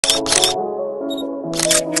So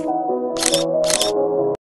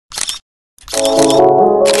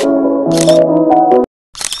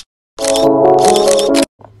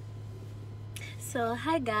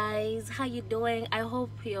hi guys, how you doing? I hope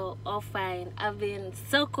you're all fine. I've been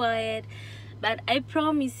so quiet, but I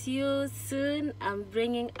promise you soon I'm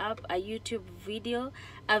bringing up a YouTube video.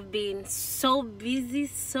 I've been so busy,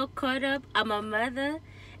 so caught up. I'm a mother,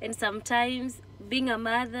 and sometimes being a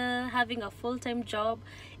mother, having a full-time job,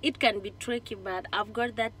 it can be tricky, but I've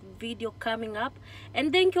got that video coming up.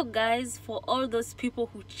 And thank you guys for all those people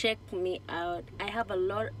who check me out. I have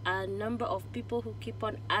a number of people who keep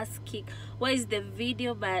on asking where is the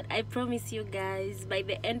video, but I promise you guys by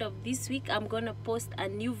the end of this week I'm gonna post a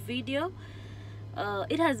new video.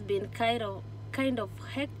 It has been kind of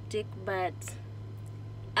hectic, but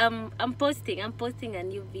I'm posting a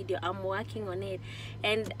new video. I'm working on it,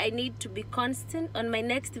 and I need to be constant. On my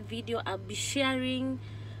next video I'll be sharing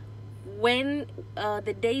when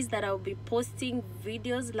the days that I'll be posting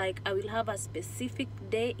videos. Like I will have a specific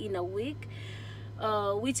day in a week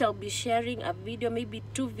which I'll be sharing a video, maybe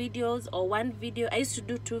 2 videos or 1 video. I used to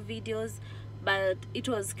do 2 videos, but it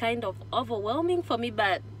was kind of overwhelming for me.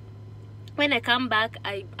 But when I come back,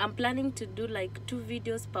 I'm planning to do like 2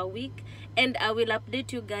 videos per week, and I will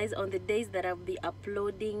update you guys on the days that I'll be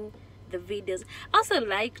uploading the videos. I also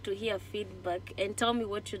like to hear feedback and tell me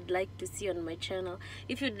what you'd like to see on my channel.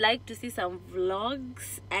 If you'd like to see some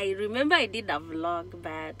vlogs, I remember I did a vlog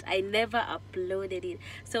but I never uploaded it.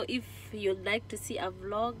 So if you'd like to see a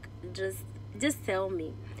vlog, just tell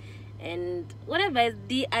me. And whatever is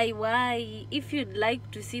DIY, if you'd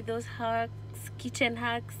like to see those hacks, kitchen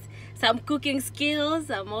hacks, some cooking skills,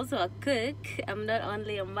 I'm also a cook. I'm not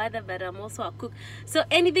only a mother, but I'm also a cook. So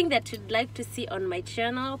anything that you'd like to see on my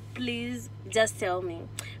channel, please just tell me.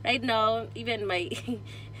 Right now, even my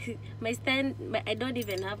I don't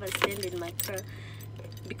even have a stand in my car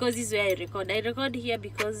because this is where I record here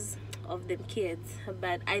because of them kids,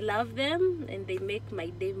 but I love them and they make my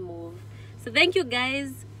day move. So thank you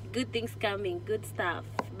guys. Good things coming, good stuff.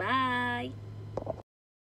 Bye.